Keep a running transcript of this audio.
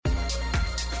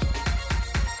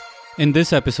In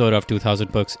this episode of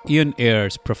 2000 Books, Ian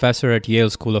Ayres, professor at Yale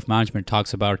School of Management,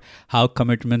 talks about how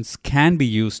commitments can be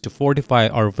used to fortify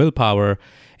our willpower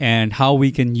and how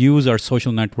we can use our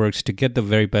social networks to get the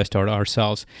very best out of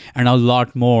ourselves, and a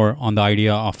lot more on the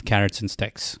idea of carrots and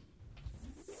sticks.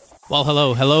 Well,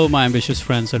 hello, my ambitious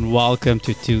friends, and welcome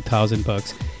to 2000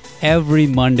 Books. Every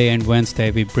Monday and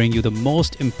Wednesday, we bring you the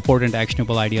most important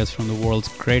actionable ideas from the world's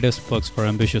greatest books for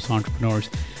ambitious entrepreneurs.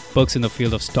 Books in the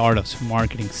field of startups,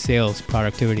 marketing, sales,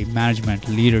 productivity, management,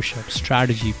 leadership,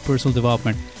 strategy, personal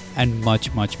development, and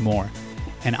much, much more.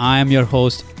 And I am your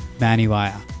host, Manny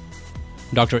Vaya.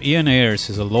 Dr. Ian Ayres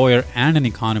is a lawyer and an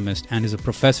economist and is a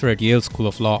professor at Yale School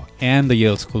of Law and the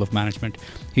Yale School of Management.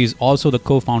 He is also the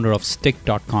co-founder of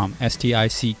Stickk.com,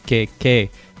 Stickk.com,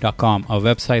 a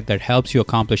website that helps you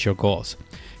accomplish your goals.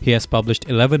 He has published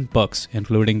 11 books,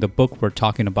 including the book we're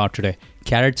talking about today,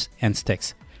 Carrots and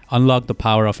Sticks. Unlock the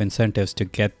power of incentives to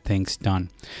get things done.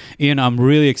 Ian, I'm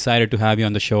really excited to have you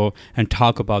on the show and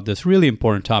talk about this really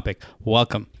important topic.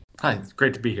 Welcome. Hi, it's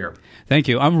great to be here. Thank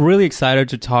you. I'm really excited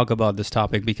to talk about this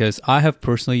topic because I have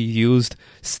personally used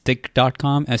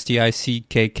Stickk.com,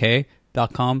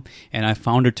 Stickk.com, and I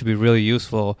found it to be really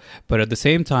useful. But at the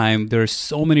same time, there are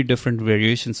so many different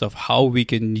variations of how we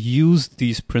can use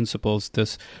these principles,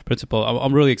 this principle.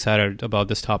 I'm really excited about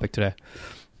this topic today.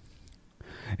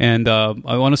 And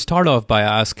I want to start off by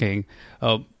asking,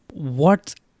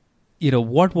 what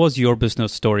was your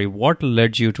business story? What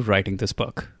led you to writing this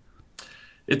book?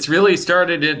 It's really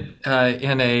started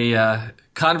in a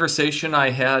conversation I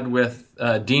had with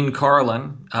Dean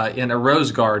Carlin in a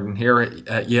rose garden here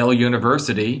at Yale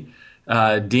University.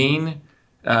 Dean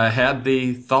had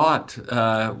the thought,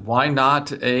 why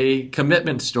not a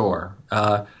commitment store,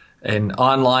 an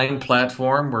online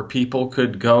platform where people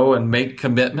could go and make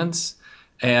commitments,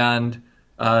 and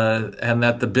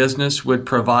that the business would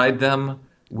provide them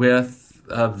with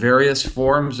various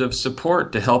forms of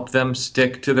support to help them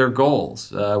stick to their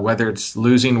goals, whether it's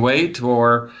losing weight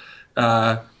or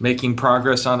making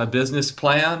progress on a business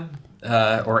plan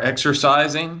or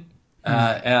exercising.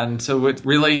 And so it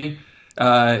really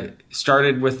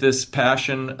started with this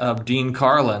passion of Dean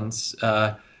Carlin's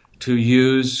to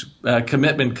use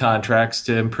commitment contracts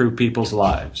to improve people's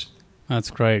lives.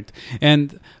 That's great.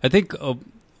 And I think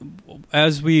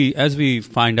as we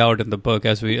find out in the book,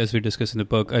 as we discuss in the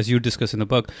book, as you discuss in the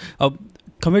book,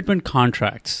 commitment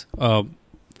contracts.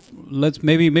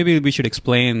 Maybe we should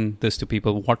explain this to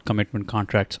people, what commitment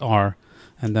contracts are,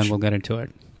 and then we'll get into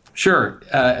it. Sure.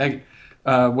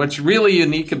 What's really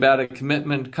unique about a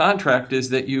commitment contract is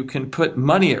that you can put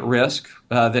money at risk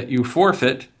that you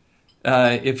forfeit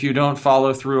if you don't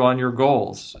follow through on your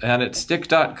goals. And at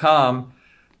Stickk.com,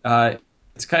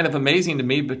 it's kind of amazing to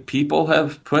me, but people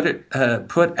have put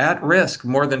at risk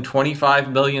more than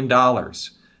 $25 million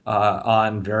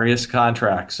on various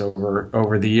contracts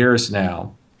over the years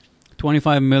now.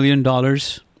 $25 million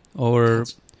over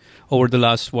the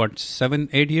last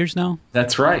 7-8 years now?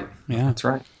 That's right. Yeah, that's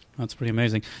right. That's pretty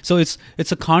amazing. So it's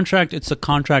a contract. It's a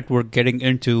contract we're getting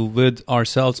into with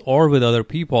ourselves or with other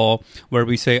people, where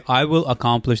we say, I will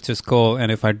accomplish this goal,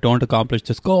 and if I don't accomplish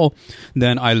this goal,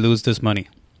 then I lose this money.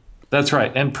 That's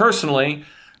right. And personally,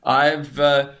 I've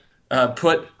put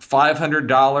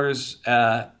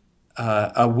 $500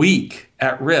 a week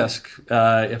at risk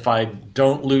if I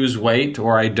don't lose weight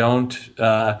or I don't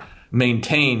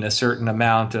maintain a certain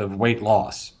amount of weight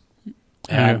loss.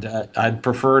 And I'd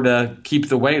prefer to keep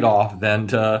the weight off than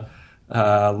to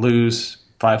lose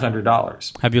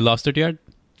 $500. Have you lost it yet?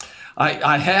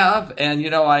 I have, and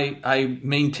I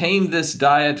maintained this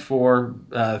diet for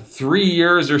 3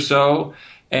 years or so.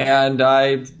 And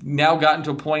I've now gotten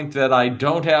to a point that I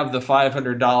don't have the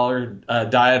 $500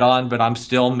 diet on, but I'm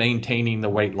still maintaining the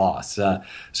weight loss. So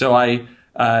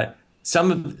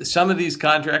some of these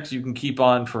contracts you can keep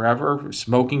on forever.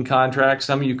 Smoking contracts,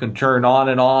 some you can turn on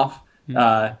and off,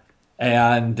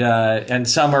 and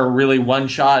some are really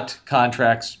one-shot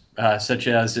contracts, such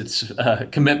as its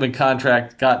commitment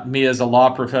contract got me as a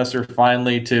law professor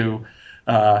finally to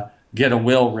get a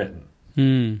will written.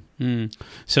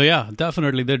 So yeah,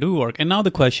 definitely they do work. And now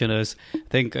the question is, I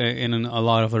think in a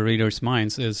lot of our readers'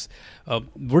 minds is,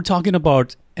 we're talking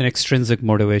about an extrinsic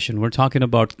motivation. We're talking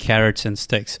about carrots and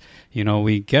sticks.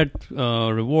 We get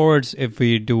rewards if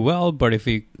we do well, but if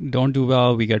we don't do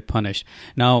well, we get punished.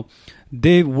 Now,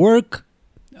 they work.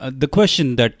 The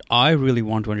question that I really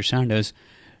want to understand is,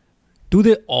 do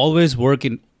they always work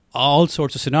in all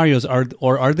sorts of scenarios,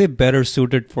 or are they better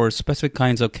suited for specific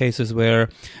kinds of cases where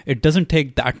it doesn't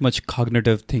take that much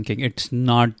cognitive thinking? It's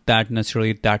not that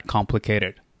necessarily that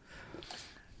complicated.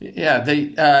 Yeah,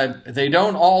 they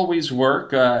don't always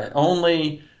work.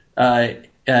 Only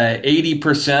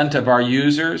 80% of our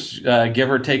users, give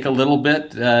or take a little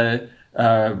bit,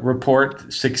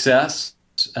 report success.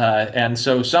 And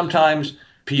so sometimes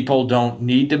people don't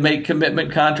need to make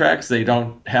commitment contracts. They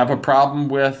don't have a problem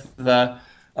with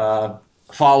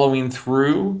following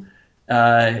through.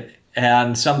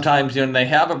 And sometimes when they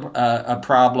have a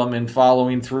problem in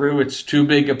following through, it's too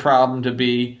big a problem to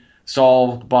be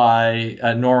solved by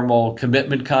a normal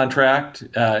commitment contract.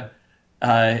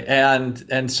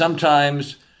 And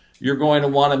sometimes you're going to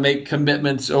want to make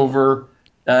commitments over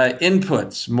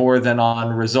inputs more than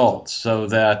on results. So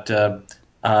that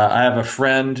I have a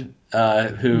friend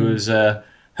who's a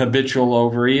habitual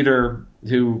overeater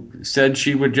who said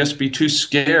she would just be too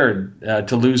scared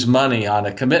to lose money on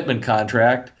a commitment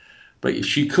contract, but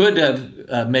she could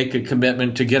have make a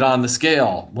commitment to get on the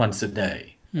scale once a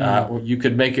day. Or you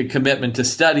could make a commitment to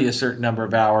study a certain number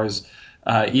of hours,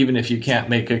 even if you can't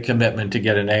make a commitment to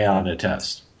get an A on a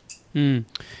test.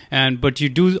 But you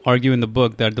do argue in the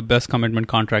book that the best commitment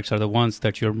contracts are the ones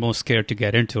that you're most scared to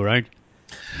get into, right?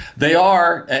 They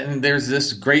are, and there's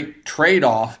this great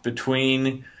trade-off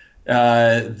between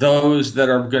those that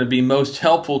are going to be most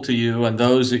helpful to you and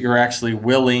those that you're actually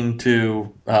willing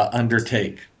to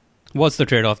undertake. What's the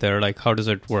trade-off there? Like, how does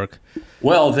it work?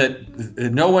 Well, that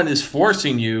no one is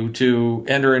forcing you to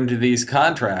enter into these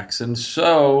contracts. And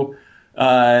so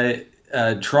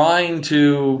trying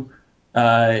to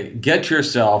get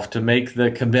yourself to make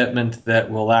the commitment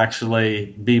that will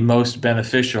actually be most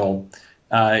beneficial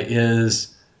is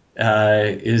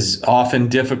often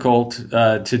difficult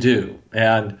to do.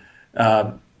 And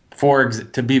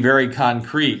to be very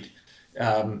concrete,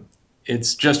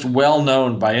 it's just well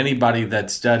known by anybody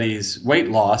that studies weight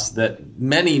loss that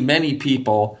many, many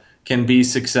people can be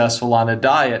successful on a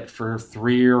diet for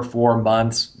 3 or 4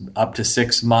 months, up to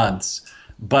 6 months.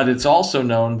 But it's also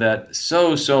known that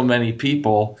so many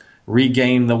people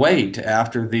regain the weight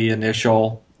after the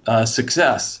initial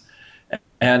success.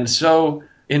 And so,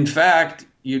 in fact,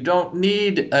 you don't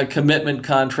need a commitment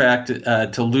contract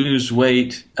to lose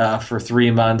weight for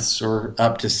 3 months or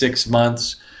up to 6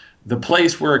 months. The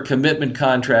place where a commitment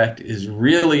contract is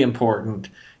really important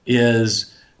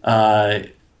is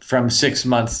from 6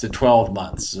 months to 12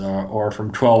 months, or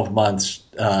from 12 months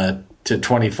to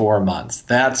 24 months.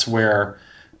 That's where,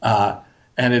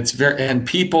 it's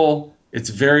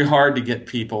very hard to get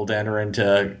people to enter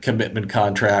into commitment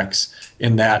contracts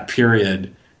in that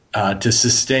period to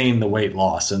sustain the weight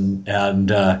loss, and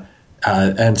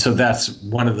so that's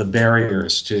one of the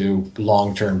barriers to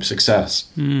long-term success.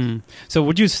 So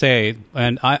would you say,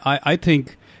 and I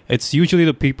think it's usually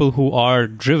the people who are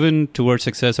driven towards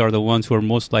success are the ones who are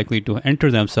most likely to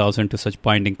enter themselves into such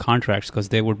binding contracts because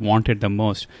they would want it the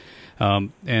most.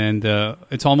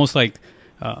 It's almost like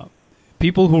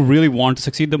people who really want to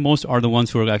succeed the most are the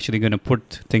ones who are actually going to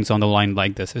put things on the line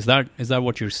like this. Is that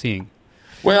what you're seeing?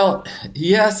 Well,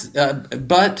 yes,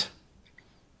 but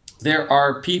there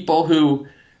are people who,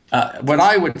 what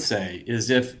I would say is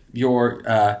if you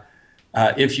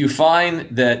find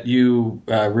that you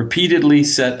repeatedly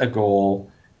set a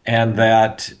goal and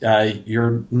that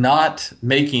you're not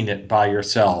making it by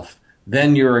yourself,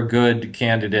 then you're a good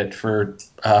candidate for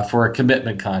a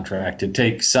commitment contract to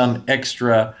take some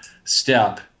extra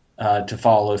step to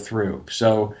follow through.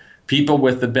 So people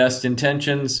with the best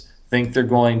intentions think they're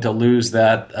going to lose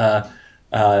that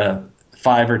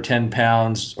 5 or 10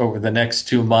 pounds over the next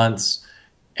 2 months,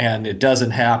 and it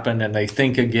doesn't happen, and they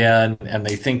think again, and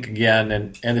they think again,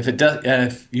 and if it does, and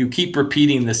if you keep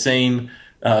repeating the same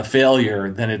failure,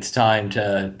 then it's time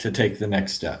to take the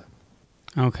next step.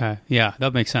 Okay, yeah,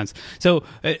 that makes sense. So,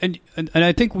 and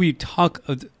I think we talk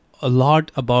a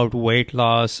lot about weight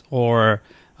loss or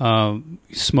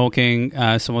smoking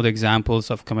as some of the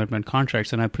examples of commitment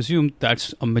contracts, and I presume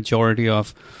that's a majority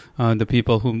of the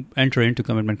people who enter into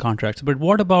commitment contracts. But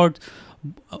what about,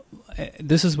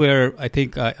 this is where I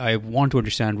think I want to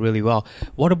understand really well,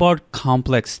 what about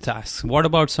complex tasks? What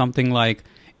about something like,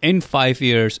 in 5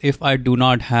 years, if I do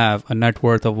not have a net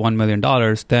worth of $1 million,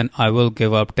 then I will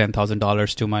give up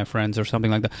 $10,000 to my friends or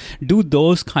something like that. Do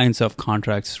those kinds of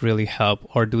contracts really help,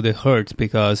 or do they hurt?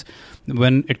 Because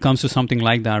when it comes to something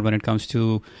like that, when it comes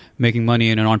to making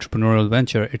money in an entrepreneurial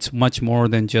venture, it's much more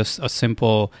than just a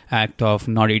simple act of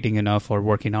not eating enough or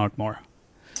working out more.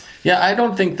 Yeah, I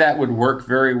don't think that would work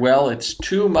very well. It's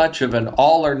too much of an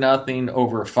all or nothing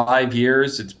over 5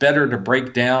 years. It's better to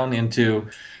break down into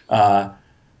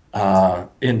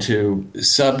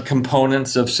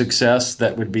subcomponents of success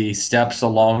that would be steps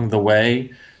along the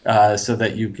way, so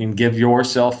that you can give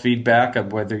yourself feedback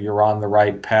of whether you're on the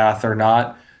right path or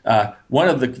not. One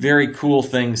of the very cool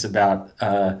things about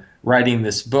writing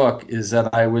this book is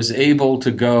that I was able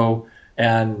to go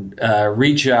and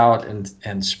reach out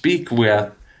and speak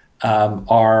with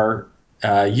our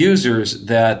users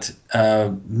that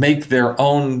make their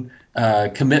own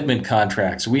commitment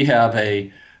contracts. We have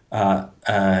an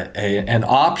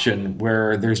option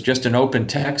where there's just an open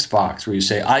text box where you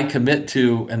say, I commit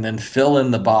to, and then fill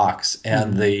in the box.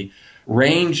 And the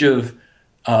range of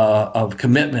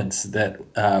commitments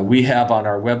that we have on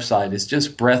our website is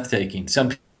just breathtaking.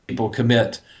 Some people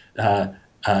commit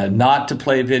not to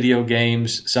play video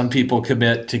games. Some people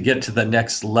commit to get to the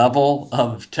next level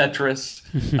of Tetris.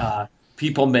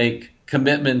 People make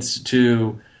commitments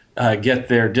to get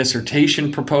their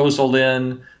dissertation proposal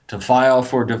in, to file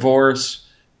for divorce.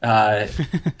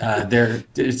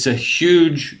 It's a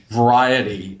huge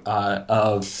variety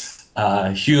of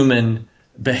human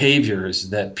behaviors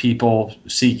that people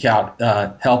seek out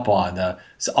help on.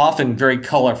 It's often very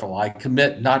colorful. I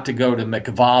commit not to go to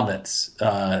McVomits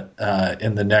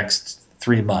in the next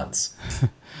 3 months.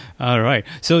 All right.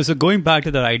 So going back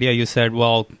to that idea, you said,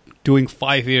 well, doing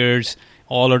 5 years,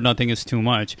 all or nothing is too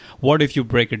much. What if you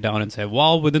break it down and say,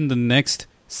 well, within the next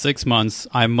 6 months,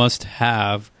 I must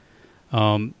add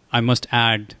an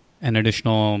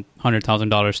additional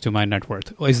 $100,000 to my net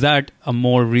worth? Is that a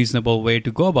more reasonable way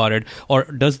to go about it? Or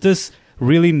does this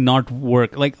really not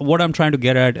work? Like, what I'm trying to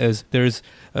get at is there's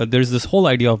this whole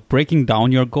idea of breaking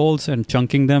down your goals and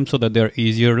chunking them so that they're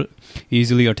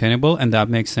easily attainable. And that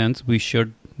makes sense. We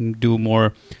should do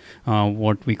more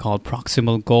what we call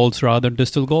proximal goals rather than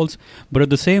distal goals. But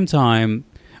at the same time,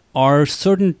 are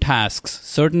certain tasks,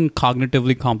 certain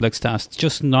cognitively complex tasks,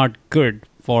 just not good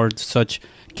for such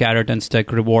carrot and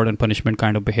stick, reward and punishment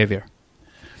kind of behavior?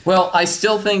 Well, I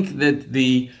still think that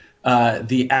the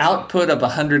output of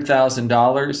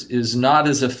 $100,000 is not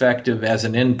as effective as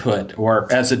an input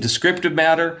or as a descriptive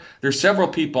matter. There's several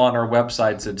people on our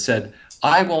websites that said,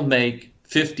 I will make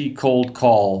 50 cold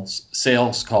calls,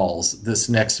 sales calls this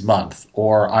next month,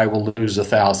 or I will lose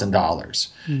 $1,000.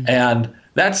 And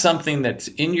that's something that's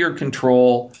in your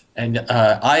control. And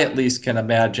I at least can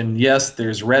imagine, yes,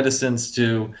 there's reticence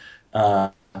to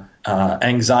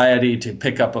anxiety to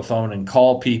pick up a phone and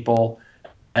call people.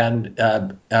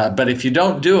 But if you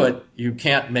don't do it, you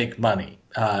can't make money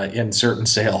in certain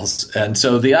sales. And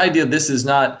so the idea, this is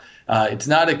not, it's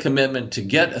not a commitment to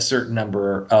get a certain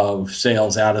number of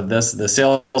sales out of this. The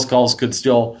sales calls could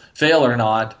still fail or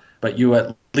not, but you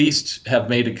at least have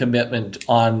made a commitment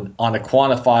on a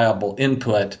quantifiable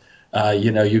input.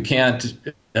 You can't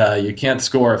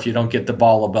score if you don't get the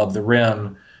ball above the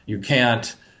rim. You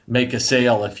can't make a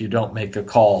sale if you don't make a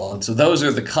call. And so those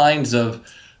are the kinds of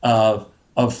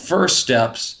first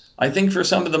steps. I think for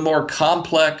some of the more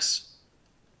complex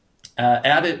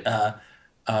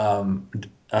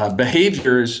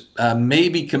behaviors,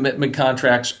 maybe commitment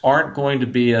contracts aren't going to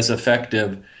be as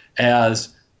effective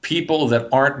as people that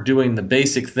aren't doing the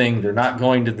basic thing. They're not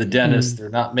going to the dentist. They're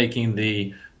not making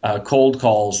the cold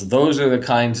calls. Those are the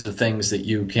kinds of things that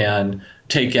you can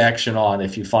take action on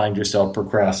if you find yourself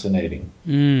procrastinating.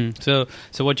 So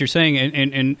what you're saying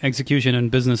in execution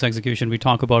and business execution, we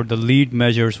talk about the lead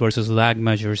measures versus lag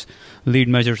measures. Lead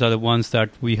measures are the ones that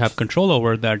we have control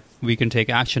over, that we can take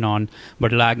action on,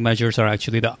 but lag measures are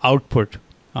actually the output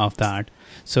of that.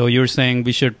 So you're saying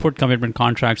we should put commitment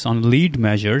contracts on lead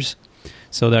measures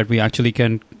so that we actually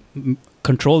can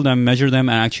control them, measure them,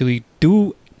 and actually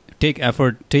take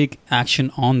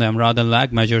action on them, rather than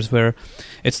lag measures where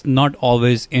it's not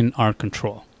always in our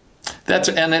control. I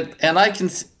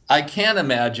can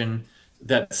imagine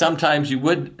that sometimes you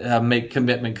would make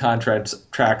commitment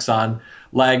contracts on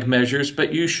lag measures,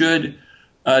 but you should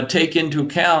take into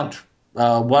account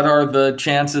what are the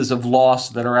chances of loss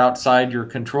that are outside your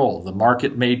control. The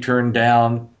market may turn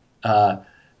down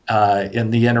in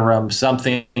the interim.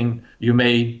 Something, you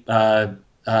may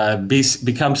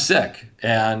become sick,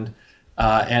 and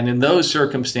in those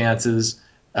circumstances,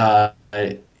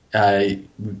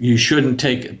 you shouldn't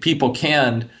take. People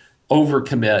can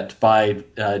overcommit by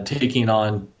taking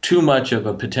on too much of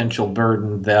a potential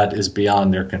burden that is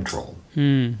beyond their control.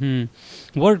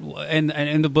 What and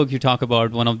in the book you talk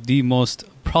about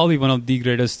probably one of the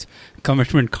greatest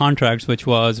commitment contracts, which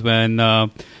was when I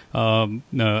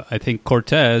think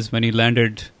Cortez, when he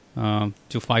landed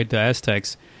to fight the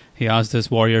Aztecs, he asked his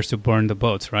warriors to burn the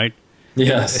boats, right?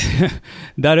 Yes.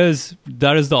 that is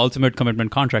the ultimate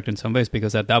commitment contract in some ways,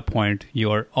 because at that point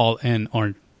you are all in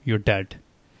or you're dead.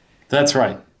 That's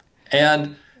right.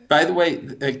 And by the way,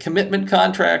 commitment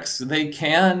contracts, they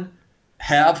can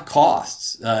have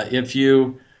costs. But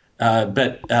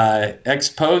ex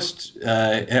post,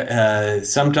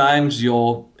 sometimes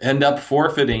you'll end up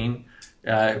forfeiting.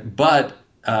 But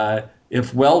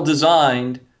if well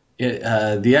designed,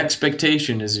 the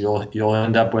expectation is you'll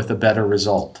end up with a better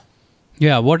result.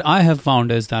 Yeah, what I have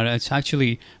found is that it's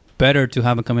actually better to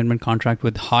have a commitment contract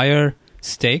with higher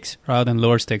stakes rather than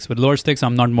lower stakes. With lower stakes,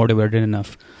 I'm not motivated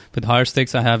enough. With higher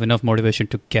stakes, I have enough motivation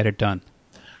to get it done.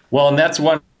 Well, and that's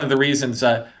one of the reasons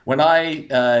when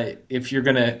I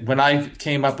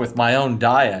came up with my own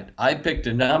diet, I picked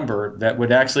a number that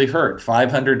would actually hurt.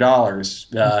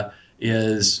 $500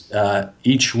 is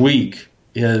each week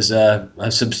is a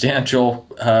substantial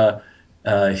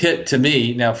hit to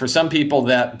me. Now, for some people,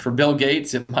 for Bill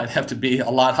Gates, it might have to be a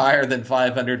lot higher than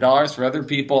 $500. For other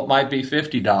people, it might be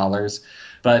 $50.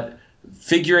 But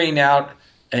figuring out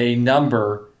a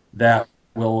number that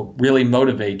will really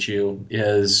motivate you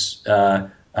is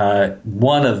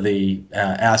one of the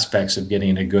aspects of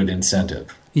getting a good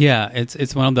incentive. Yeah,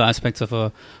 it's one of the aspects of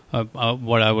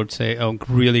what I would say a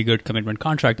really good commitment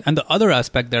contract. And the other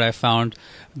aspect that I found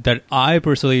that I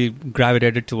personally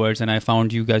gravitated towards, and I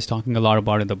found you guys talking a lot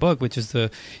about in the book, which is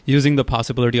using the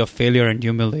possibility of failure and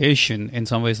humiliation in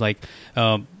some ways. Like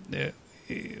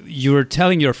you're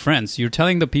telling your friends, you're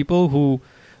telling the people who,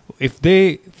 if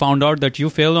they found out that you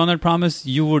failed on that promise,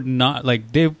 you would not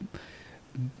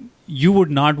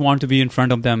want to be in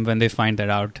front of them when they find that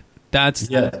out.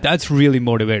 That's really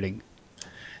motivating.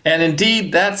 And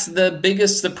indeed, that's the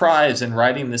biggest surprise in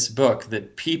writing this book,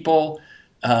 that people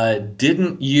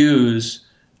didn't use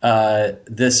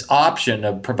this option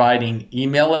of providing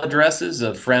email addresses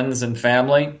of friends and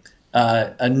family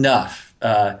enough.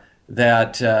 An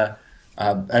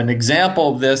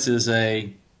example of this is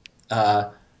there's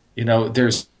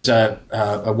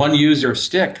a one user,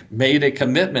 Stick, made a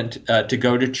commitment to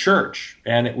go to church,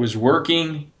 and it was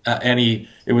working.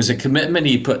 It was a commitment.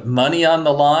 He put money on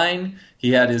the line.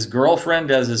 He had his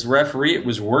girlfriend as his referee. It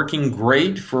was working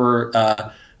great for,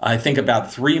 I think,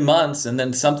 about 3 months. And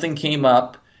then something came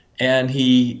up, and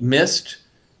he missed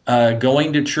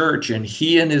going to church. And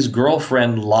he and his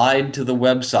girlfriend lied to the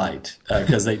website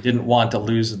because they didn't want to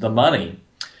lose the money.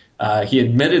 He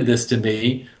admitted this to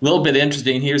me. A little bit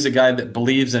interesting. Here's a guy that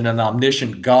believes in an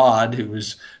omniscient God,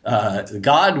 who's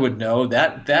God would know.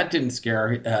 That didn't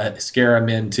scare him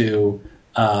into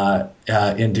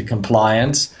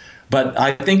compliance. But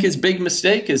I think his big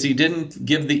mistake is he didn't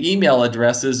give the email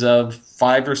addresses of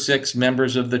 5 or 6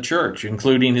 members of the church,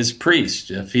 including his priest.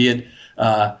 If he had,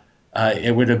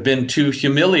 it would have been too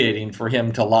humiliating for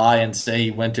him to lie and say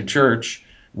he went to church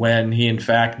when he in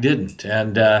fact didn't.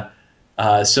 And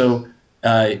So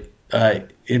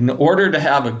in order to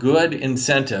have a good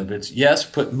incentive, it's yes,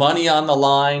 put money on the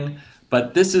line,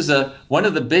 but this is one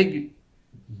of the big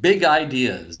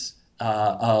ideas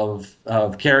of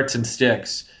carrots and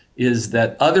sticks is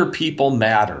that other people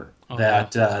matter,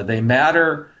 that they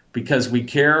matter because we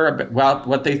care about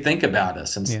what they think about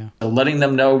us. And so letting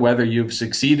them know whether you've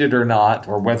succeeded or not,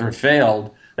 or whether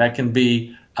failed, that can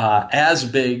be as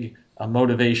big a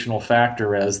motivational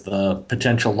factor as the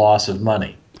potential loss of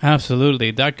money.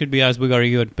 Absolutely. That could be as big or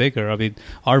even bigger. I mean,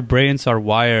 our brains are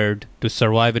wired to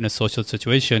survive in a social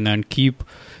situation and keep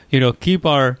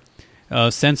our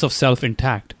sense of self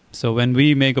intact. So when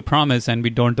we make a promise and we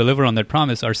don't deliver on that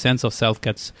promise, our sense of self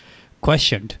gets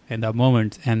questioned in that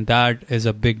moment, and that is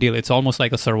a big deal. It's almost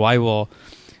like a survival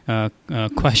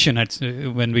question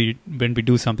when we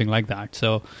do something like that.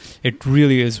 So it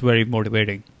really is very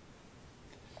motivating.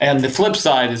 And the flip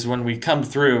side is when we come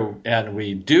through and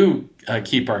we do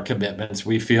keep our commitments,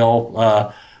 we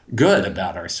feel good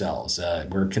about ourselves.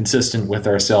 We're consistent with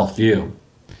our self-view.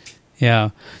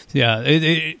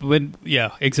 Exactly.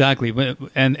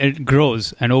 And it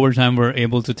grows, and over time we're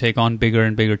able to take on bigger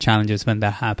and bigger challenges when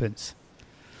that happens.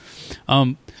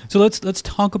 So let's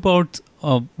talk about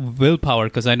willpower,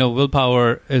 because I know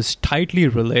willpower is tightly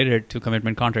related to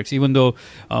commitment contracts, even though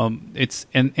it's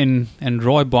and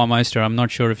Roy Baumeister, I'm not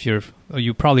sure if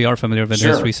you probably are familiar with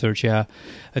his research. Yeah,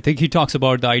 I think he talks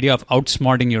about the idea of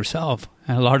outsmarting yourself,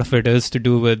 and a lot of it is to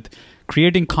do with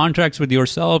creating contracts with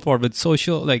yourself or with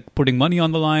social, like putting money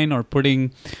on the line or putting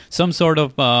some sort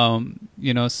of a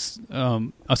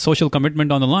social commitment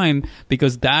on the line,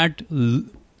 because that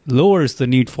lowers the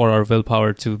need for our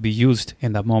willpower to be used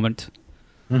in that moment.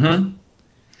 Mm-hmm.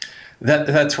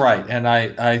 That's right. And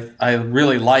I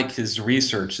really like his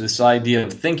research, this idea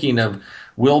of thinking of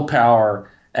willpower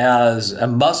as a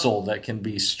muscle that can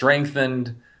be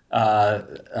strengthened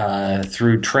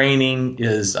through training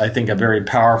is, I think, a very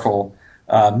powerful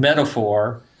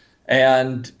metaphor.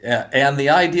 And the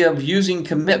idea of using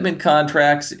commitment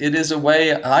contracts, it is a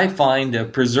way, I find,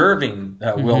 of preserving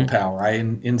willpower.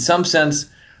 In some sense,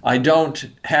 I don't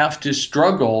have to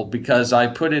struggle because I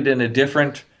put it in a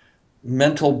different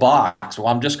mental box. Well,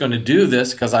 I'm just going to do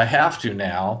this because I have to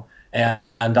now, and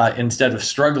instead of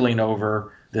struggling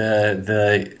over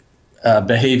the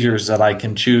behaviors that I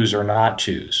can choose or not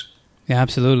choose. Yeah,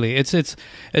 absolutely. It's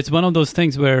one of those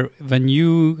things where when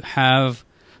you have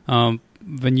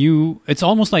it's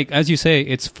almost like, as you say,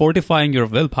 it's fortifying your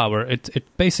willpower. It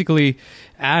basically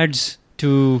adds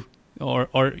to,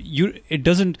 or you it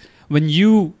doesn't, when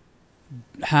you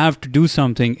have to do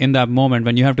something in that moment,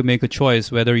 when you have to make a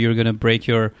choice whether you're going to break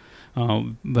your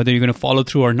whether you're going to follow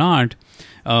through or not,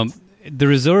 the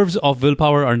reserves of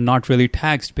willpower are not really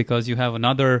taxed because you have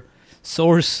another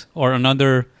source or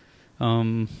another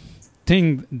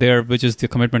thing there, which is the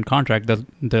commitment contract.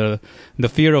 The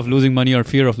fear of losing money or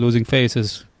fear of losing face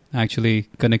is actually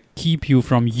going to keep you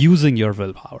from using your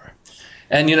willpower.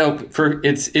 And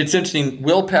it's interesting.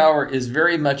 Willpower is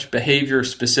very much behavior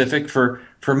specific. For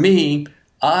me,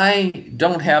 I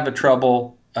don't have a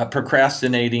trouble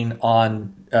procrastinating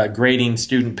on grading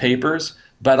student papers,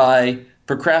 but I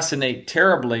procrastinate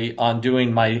terribly on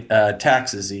doing my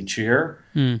taxes each year.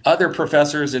 Other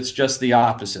professors, it's just the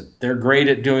opposite. They're great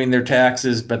at doing their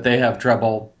taxes, but they have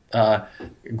trouble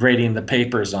grading the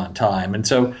papers on time. And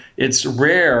so it's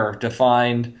rare to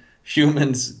find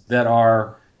humans that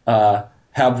are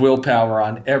have willpower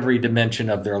on every dimension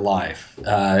of their life.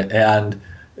 And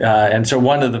so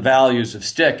one of the values of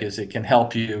STIC is it can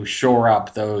help you shore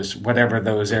up whatever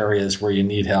those areas where you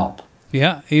need help.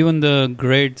 Yeah, even the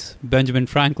great Benjamin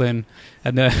Franklin,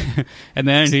 and the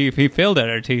end he failed at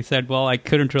it. He said, "Well, I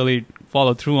couldn't really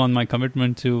follow through on my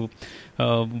commitment to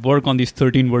work on these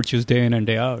 13 virtues day in and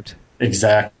day out."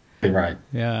 Exactly right.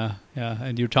 Yeah,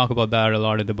 and you talk about that a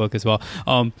lot in the book as well.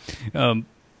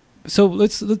 So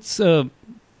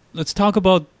let's talk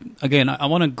about, again, I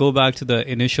want to go back to the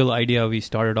initial idea we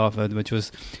started off with, which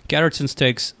was carrots and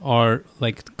sticks are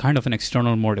like kind of an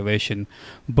external motivation,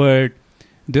 but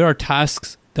there are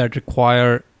tasks that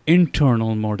require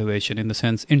internal motivation, in the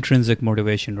sense intrinsic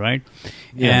motivation, right?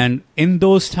 Yes. And in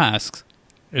those tasks,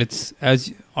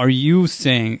 are you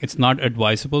saying it's not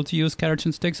advisable to use carrots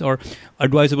and sticks, or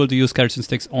advisable to use carrots and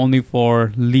sticks only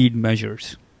for lead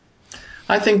measures?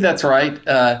 I think that's right.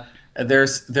 There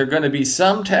are going to be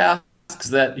some tasks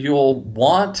that you'll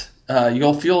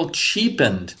feel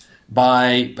cheapened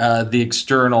by the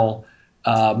external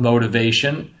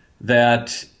motivation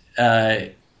that.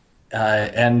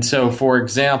 And so, for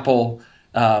example,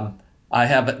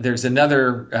 there's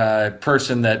another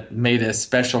person that made a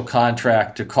special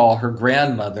contract to call her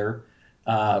grandmother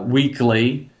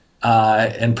weekly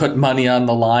and put money on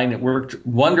the line. It worked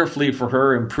wonderfully for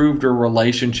her, improved her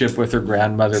relationship with her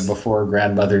grandmother before her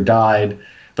grandmother died.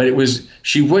 But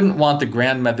she wouldn't want the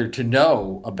grandmother to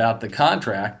know about the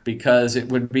contract because it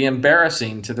would be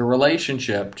embarrassing to the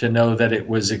relationship to know that it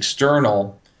was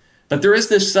external. But there is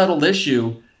this subtle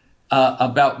issue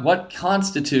about what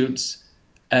constitutes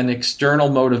an external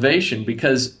motivation,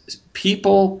 because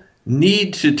people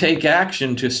need to take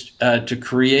action to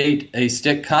create a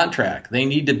STIC contract. They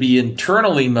need to be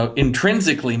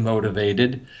intrinsically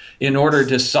motivated in order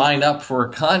to sign up for a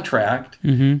contract.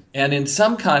 Mm-hmm. And in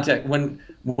some context,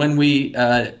 when we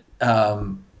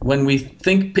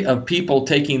think of people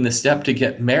taking the step to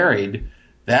get married,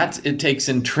 it takes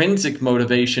intrinsic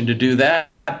motivation to do that.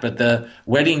 But the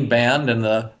wedding band and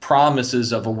the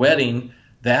promises of a wedding,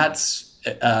 that's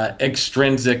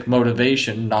extrinsic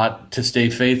motivation not to stay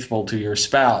faithful to your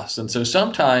spouse. And so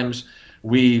sometimes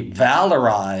we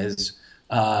valorize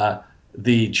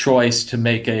the choice to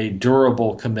make a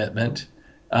durable commitment,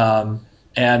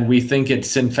 and we think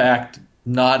it's in fact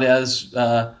not as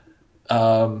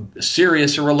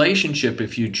serious a relationship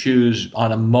if you choose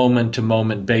on a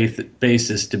moment-to-moment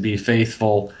basis to be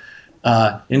faithful.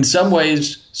 In some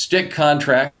ways, STIC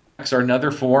contracts are another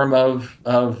form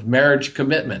of marriage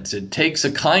commitments. It takes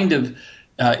a kind of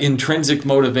intrinsic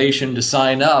motivation to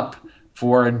sign up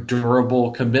for a durable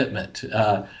commitment.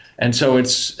 And so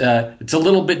it's a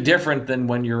little bit different than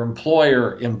when your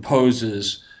employer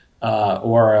imposes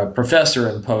or a professor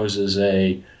imposes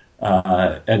an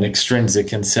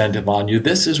extrinsic incentive on you.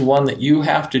 This is one that you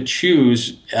have to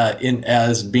choose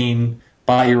as being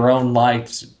by your own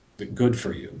life good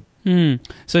for you.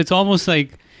 So it's almost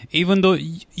like, even though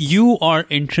you are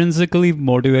intrinsically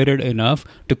motivated enough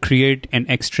to create an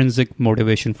extrinsic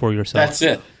motivation for yourself. That's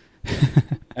it.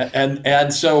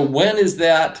 and so when is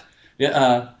that?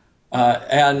 But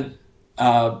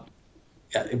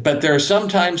there are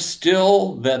sometimes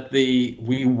still that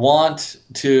we want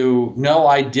to know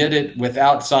I did it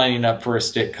without signing up for a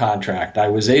STIC contract. I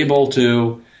was able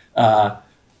to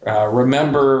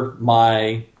remember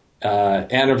my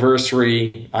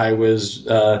anniversary. I was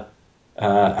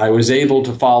I was able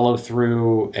to follow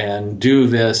through and do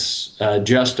this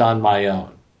just on my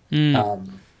own.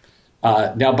 Um,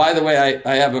 Now, by the way,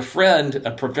 I have a friend,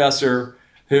 a professor,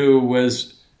 who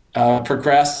was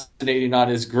procrastinating on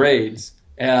his grades.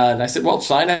 And I said, well,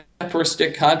 sign up for a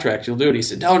stick contract. You'll do it. He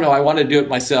said, no, I want to do it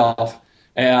myself.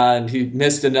 And he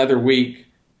missed another week.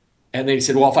 And then he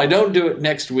said, well, if I don't do it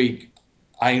next week,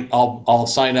 I'll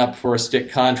sign up for a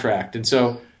stick contract. And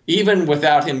so even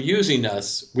without him using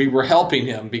us, we were helping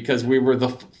him because we were the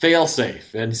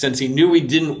fail-safe. And since he knew he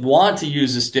didn't want to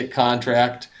use a stick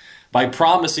contract, by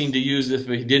promising to use it if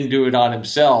he didn't do it on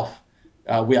himself,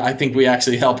 I think we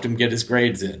actually helped him get his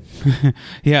grades in.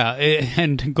 Yeah,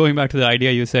 and going back to the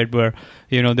idea you said where,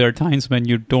 there are times when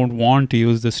you don't want to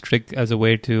use the stick as a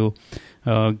way to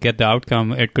get the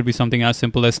outcome. It could be something as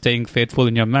simple as staying faithful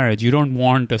in your marriage. You don't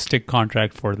want a stick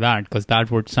contract for that because that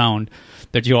would sound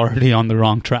that you're already on the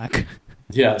wrong track.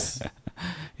 Yes.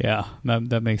 Yeah,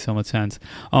 that makes so much sense.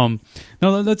 Now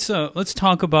let's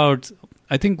talk about,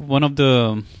 I think one of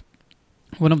the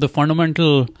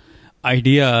fundamental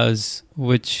ideas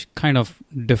which kind of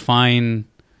define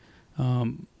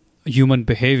human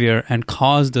behavior and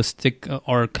cause the stick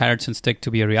or carrots and stick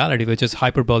to be a reality, which is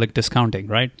hyperbolic discounting,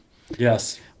 right?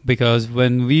 Yes. Because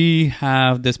when we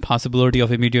have this possibility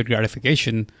of immediate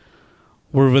gratification,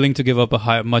 we're willing to give up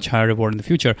a much higher reward in the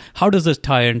future. How does this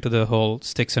tie into the whole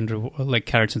sticks and like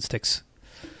carrots and sticks?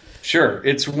 Sure.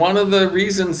 It's one of the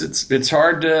reasons it's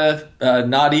hard to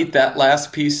not eat that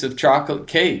last piece of chocolate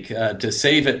cake, to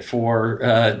save it for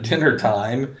dinner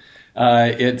time.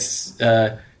 We're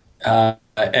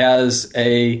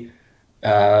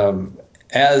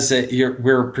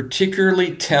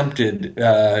particularly tempted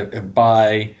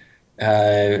by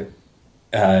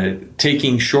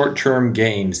taking short-term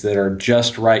gains that are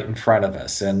just right in front of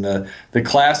us. And the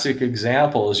classic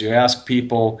example is you ask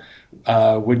people,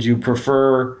 would you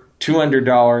prefer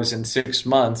 $200 in 6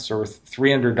 months or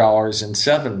 $300 in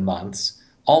 7 months?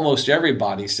 Almost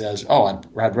everybody says, oh,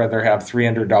 I'd rather have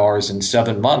 $300 in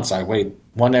 7 months. I wait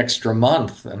one extra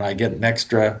month and I get an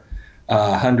extra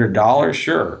 $100.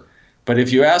 Sure. But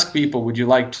if you ask people, would you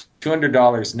like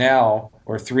 $200 now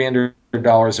or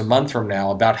 $300 a month from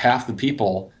now, about half the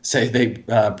people say they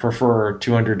prefer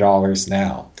 $200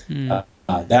 now.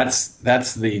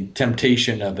 That's the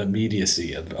temptation of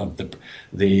immediacy, of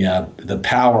the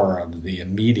power of the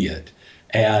immediate,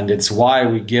 and it's why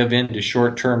we give in to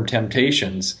short-term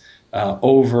temptations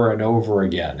over and over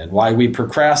again, and why we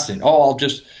procrastinate.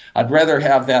 I'd rather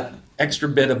have that extra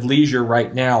bit of leisure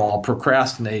right now. I'll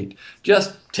procrastinate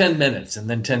just 10 minutes, and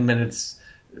then 10 minutes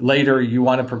later you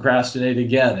want to procrastinate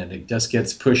again, and it just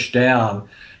gets pushed down.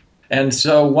 And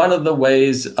so one of the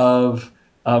ways of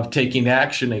taking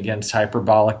action against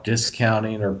hyperbolic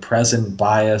discounting or present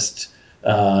biased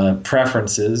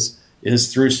preferences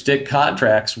is through stick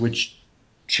contracts, which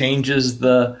changes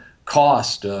the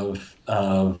cost of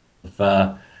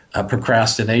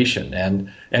procrastination, and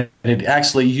it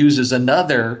actually uses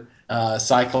another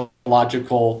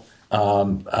psychological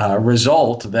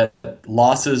result, that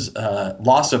loss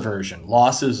aversion.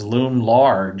 Losses loom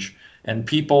large, and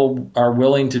people are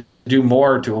willing to do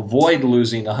more to avoid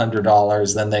losing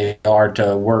 $100 than they are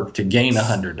to work to gain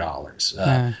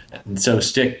 $100. And so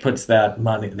stick puts that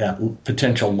money, that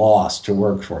potential loss, to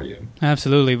work for you.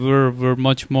 Absolutely. We're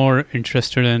much more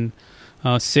interested in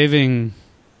saving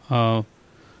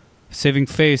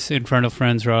face in front of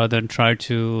friends rather than try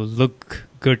to look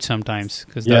good sometimes,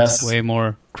 because that's way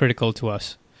more critical to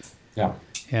us. Yeah.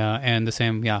 Yeah, and the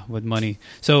same, with money.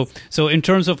 So in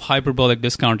terms of hyperbolic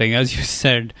discounting, as you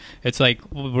said, it's like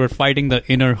we're fighting the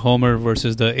inner Homer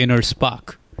versus the inner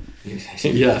Spock.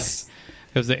 Yes.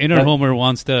 Because the inner Homer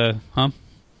wants the,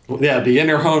 the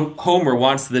inner Homer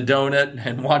wants the donut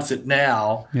and wants it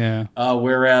now. Yeah.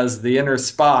 Whereas the inner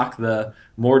Spock, the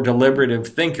more deliberative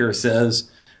thinker, says,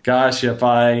 gosh, if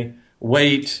I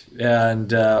wait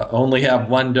and only have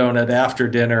one donut after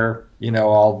dinner,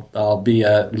 I'll be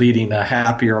leading a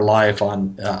happier life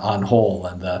on whole,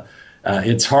 and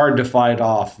it's hard to fight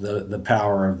off the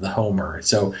power of the Homer.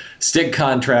 So stick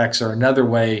contracts are another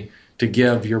way to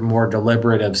give your more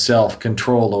deliberative self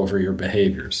control over your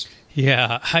behaviors.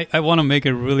 Yeah, I want to make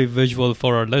it really visual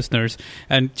for our listeners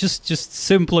and just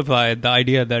simplify the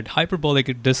idea that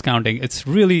hyperbolic discounting, it's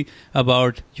really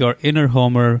about your inner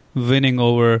Homer winning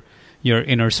over your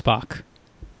inner Spock.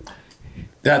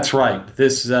 That's right.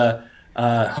 This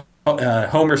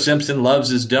Homer Simpson loves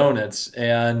his donuts,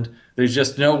 and there's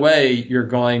just no way you're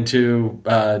going to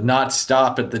not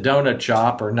stop at the donut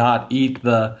shop or not eat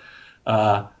the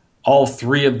all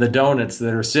three of the donuts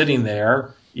that are sitting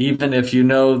there, even if you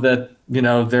know that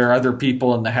there are other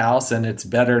people in the house, and it's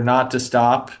better not to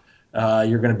stop.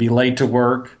 You're going to be late to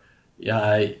work. You're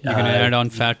going to add on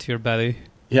fat to your belly.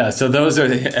 Yeah, so those are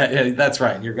that's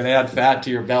right. You're going to add fat to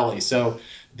your belly. So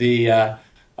the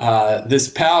this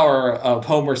power of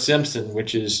Homer Simpson,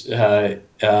 which is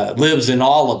lives in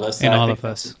all of us. In all of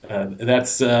us.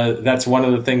 That's one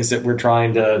of the things that we're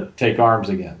trying to take arms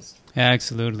against.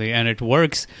 Absolutely, and it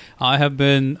works. I have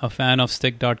been a fan of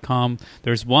Stick.com.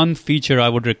 There's one feature I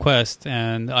would request,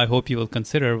 and I hope you will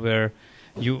consider, where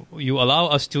you allow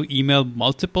us to email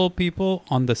multiple people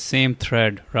on the same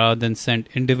thread rather than send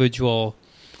individual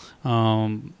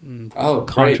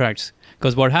contracts.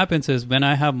 Because what happens is, when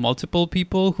I have multiple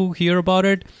people who hear about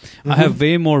it, I have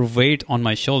way more weight on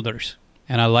my shoulders,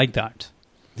 and I like that.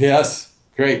 Yes,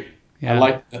 great. Yeah. I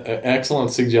like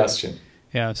excellent suggestion.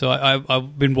 Yeah, so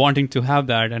I've been wanting to have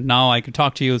that, and now I can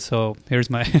talk to you, so here's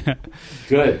my...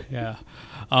 Good. Yeah.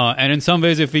 And in some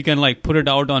ways, if we can put it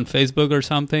out on Facebook or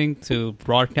something to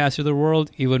broadcast to the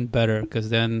world, even better, because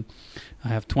then I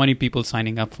have 20 people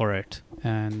signing up for it.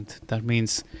 And that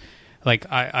means,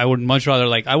 I would much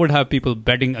rather, I would have people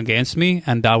betting against me,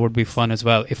 and that would be fun as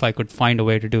well, if I could find a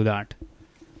way to do that.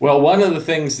 Well, one of the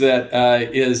things that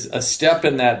is a step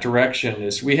in that direction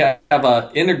is we have an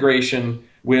integration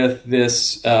with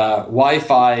this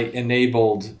Wi-Fi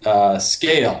enabled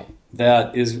scale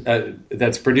that is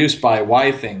that's produced by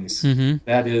YThings. Mm-hmm.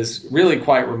 That is really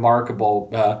quite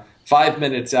remarkable. 5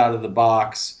 minutes out of the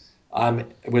box, I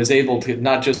was able to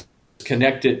not just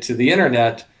connect it to the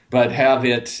internet, but have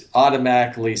it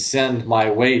automatically send my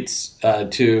weights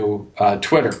to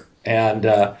Twitter. And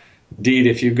indeed,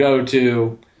 if you go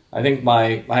to, I think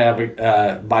I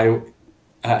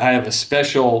have a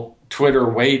special Twitter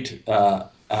weight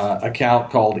account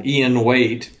called Ian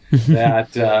Weight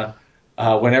that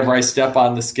whenever I step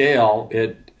on the scale,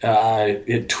 it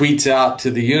tweets out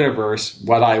to the universe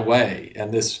what I weigh.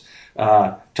 And this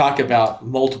talk about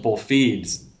multiple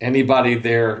feeds. Anybody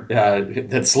there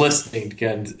that's listening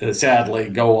can sadly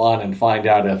go on and find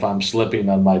out if I'm slipping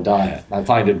on my diet. I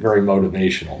find it very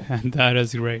motivational. And that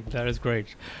is great. That is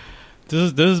great.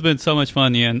 This has been so much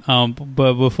fun, Ian.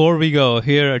 But before we go,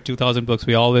 here at 2000 Books,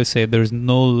 we always say there's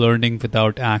no learning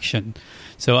without action.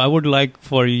 So I would like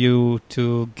for you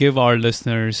to give our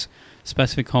listeners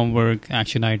specific homework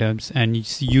action items. And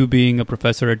you being a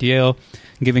professor at Yale,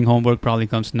 giving homework probably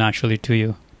comes naturally to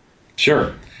you.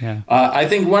 Sure. Yeah. I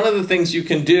think one of the things you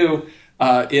can do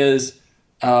is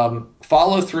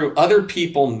follow through. Other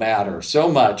people matter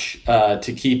so much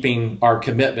to keeping our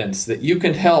commitments that you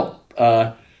can help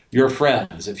your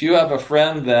friends. If you have a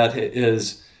friend that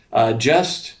is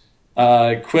just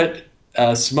quit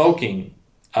smoking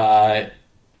and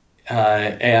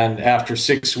after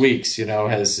 6 weeks,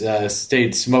 has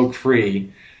stayed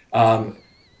smoke-free,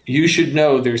 you should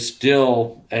know there's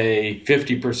still a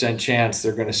 50% chance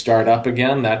they're going to start up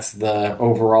again. That's the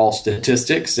overall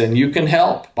statistics. And you can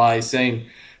help by saying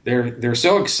they're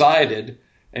so excited,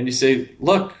 and you say,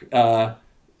 look, enter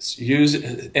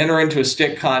into a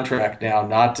stick contract now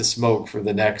not to smoke for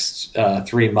the next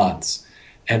 3 months,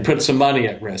 and put some money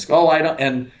at risk.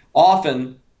 And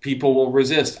often people will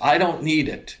resist. I don't need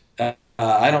it.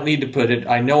 I don't need to put it.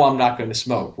 I know I'm not going to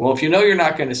smoke. Well, if you know you're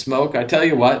not going to smoke, I tell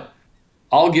you what,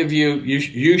 I'll give you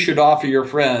should offer your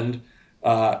friend,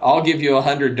 I'll give you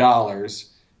 $100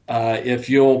 if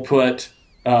you'll put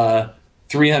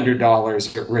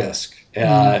 $300 at risk.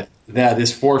 That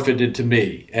is forfeited to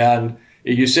me. And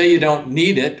you say you don't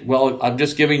need it, well, I'm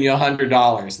just giving you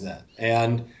 $100 then.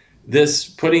 And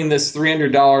putting this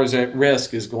 $300 at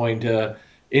risk is going to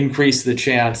increase the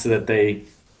chance that they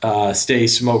stay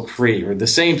smoke-free. Or the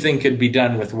same thing could be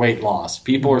done with weight loss.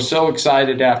 People are so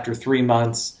excited after 3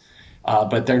 months,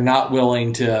 but they're not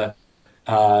willing to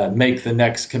make the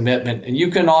next commitment. And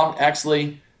you can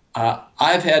actually,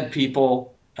 I've had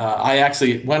people, I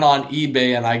actually went on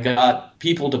eBay and I got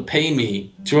people to pay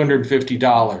me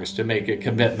 $250 to make a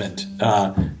commitment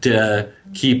to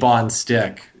keep on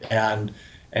stick. And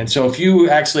so if you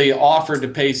actually offer to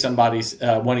pay somebody,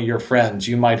 one of your friends,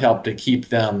 you might help to keep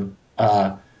them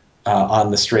on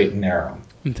the straight and narrow.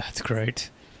 That's great.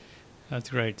 That's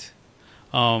great.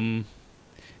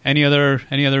 Any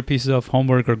other pieces of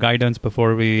homework or guidance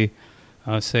before we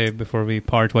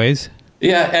part ways?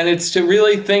 Yeah, and it's to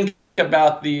really think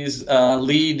about these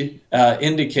lead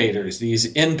indicators,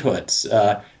 these inputs.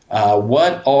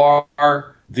 What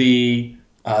are the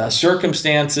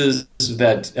circumstances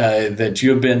that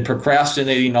you have been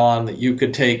procrastinating on that you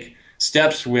could take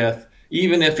steps with,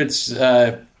 even if it's,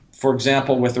 for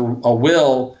example, with a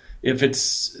will, if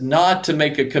it's not to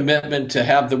make a commitment to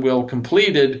have the will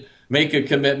completed, make a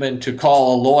commitment to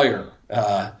call a lawyer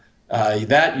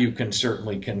that you can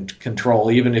certainly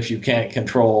control, even if you can't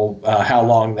control how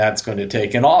long that's going to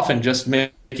take. And often just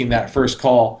making that first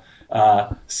call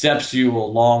steps you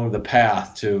along the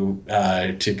path to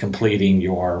completing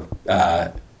your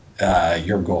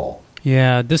goal.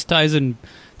 Yeah, this ties in.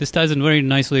 This ties in very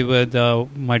nicely with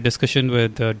my discussion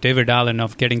with David Allen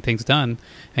of Getting Things Done,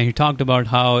 and he talked about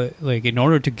how, like, in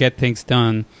order to get things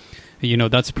done,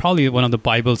 that's probably one of the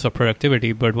Bibles of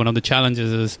productivity. But one of the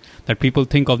challenges is that people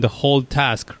think of the whole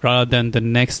task rather than the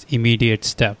next immediate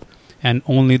step, and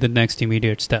only the next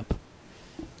immediate step.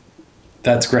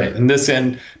 That's great, and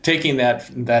taking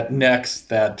that next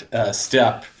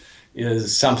step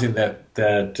is something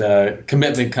that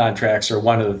commitment contracts are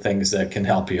one of the things that can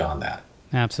help you on that.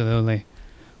 Absolutely.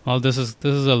 Well, this is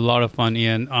a lot of fun,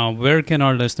 Ian. Where can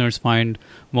our listeners find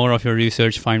more of your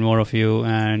research, find more of you,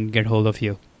 and get hold of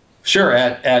you? Sure.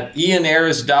 At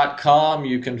ianayres.com,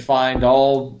 you can find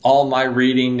all my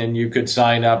reading, and you could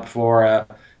sign up for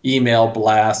email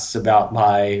blasts about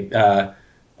my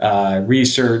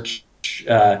research.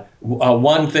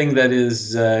 One thing that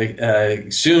is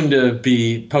soon to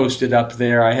be posted up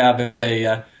there, I have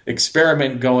a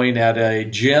experiment going at a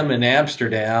gym in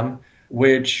Amsterdam,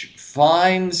 which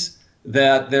finds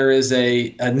that there is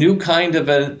a new kind of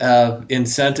an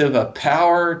incentive, a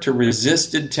power to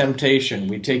resisted temptation.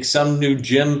 We take some new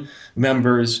gym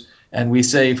members and we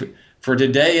say, for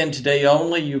today and today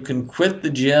only, you can quit the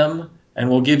gym and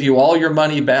we'll give you all your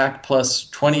money back plus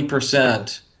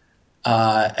 20%.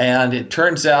 And it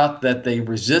turns out that they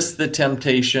resist the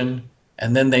temptation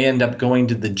and then they end up going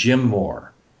to the gym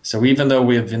more. So even though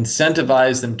we have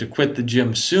incentivized them to quit the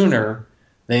gym sooner,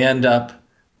 they end up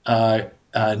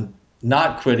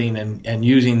not quitting and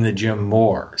using the gym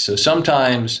more. So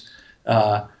sometimes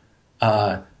you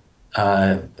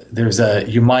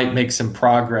might make some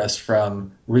progress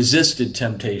from resisted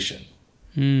temptation.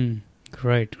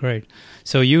 Great.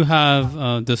 So you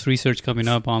have this research coming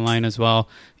up online as well.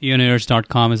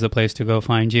 ianayres.com is the place to go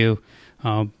find you.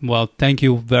 Well, thank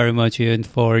you very much, Ian,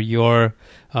 for your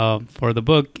for the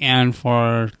book and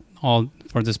for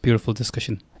this beautiful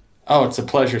discussion. Oh, it's a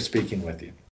pleasure speaking with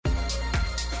you.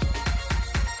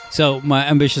 So, my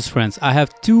ambitious friends, I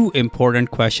have two important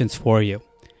questions for you.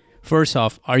 First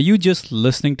off, are you just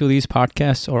listening to these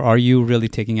podcasts or are you really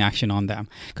taking action on them?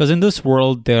 Because in this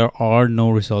world, there are no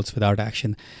results without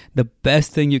action. The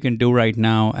best thing you can do right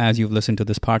now as you've listened to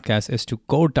this podcast is to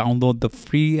go download the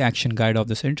free action guide of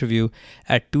this interview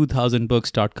at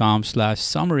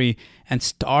 2000books.com/summary and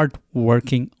start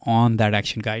working on that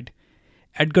action guide.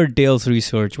 Edgar Dale's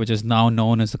research, which is now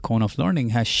known as the Cone of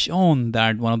Learning, has shown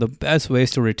that one of the best ways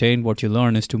to retain what you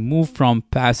learn is to move from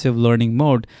passive learning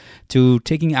mode to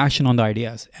taking action on the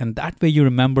ideas. And that way you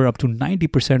remember up to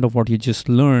 90% of what you just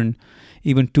learned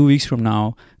even 2 weeks from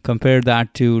now. Compare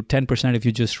that to 10% if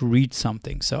you just read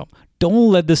something. So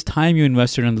don't let this time you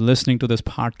invested in listening to this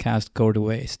podcast go to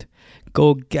waste.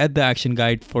 Go get the action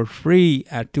guide for free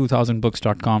at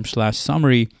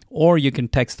 2000books.com/summary, or you can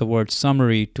text the word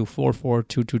summary to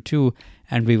 44222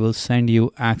 and we will send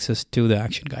you access to the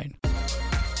action guide.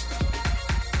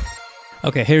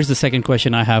 Okay, here's the second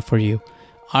question I have for you.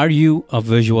 Are you a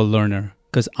visual learner?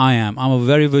 Because I am. I'm a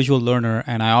very visual learner,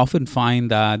 and I often find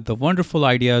that the wonderful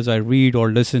ideas I read or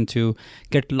listen to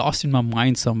get lost in my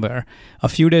mind somewhere. A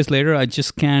few days later, I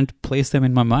just can't place them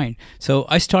in my mind. So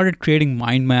I started creating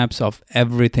mind maps of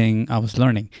everything I was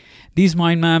learning. These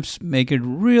mind maps make it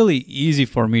really easy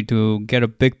for me to get a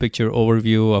big picture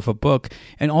overview of a book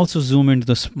and also zoom into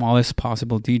the smallest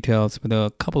possible details with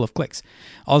a couple of clicks.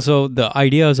 Also, the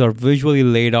ideas are visually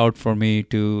laid out for me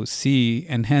to see,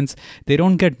 and hence they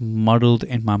don't get muddled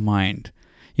in my mind.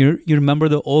 You remember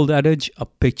the old adage, a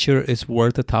picture is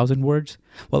worth 1,000 words?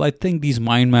 Well, I think these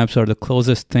mind maps are the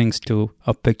closest things to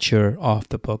a picture of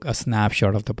the book, a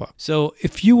snapshot of the book. So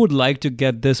if you would like to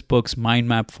get this book's mind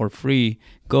map for free,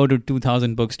 go to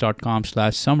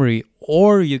 2000books.com/summary,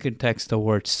 or you can text the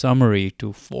word summary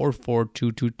to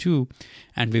 44222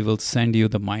 and we will send you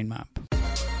the mind map.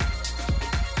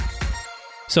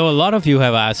 So a lot of you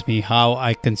have asked me how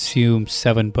I consume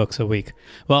 7 books a week.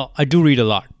 Well, I do read a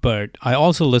lot, but I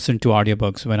also listen to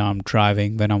audiobooks when I'm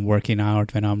driving, when I'm working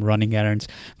out, when I'm running errands,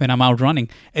 when I'm out running.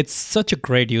 It's such a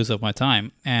great use of my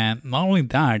time. And not only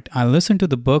that, I listen to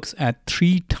the books at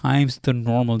 3 times the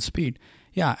normal speed.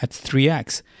 Yeah, it's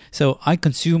 3x. So I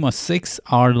consume a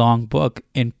 6-hour-long book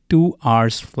in 2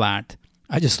 hours flat.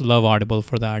 I just love Audible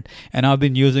for that. And I've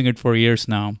been using it for years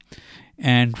now.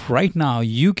 And right now,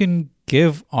 you can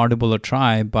give Audible a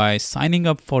try by signing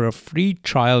up for a free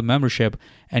trial membership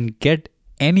and get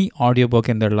any audiobook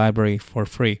in their library for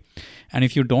free. And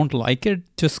if you don't like it,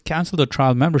 just cancel the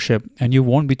trial membership and you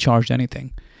won't be charged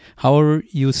anything. However,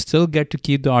 you still get to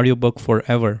keep the audiobook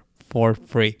forever for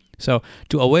free. So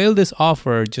to avail this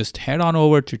offer, just head on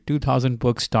over to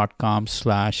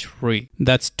 2000books.com/free.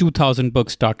 That's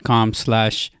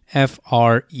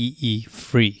 2000books.com/FREE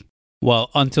free. Well,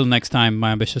 until next time,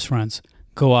 my ambitious friends,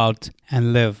 go out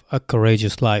and live a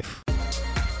courageous life.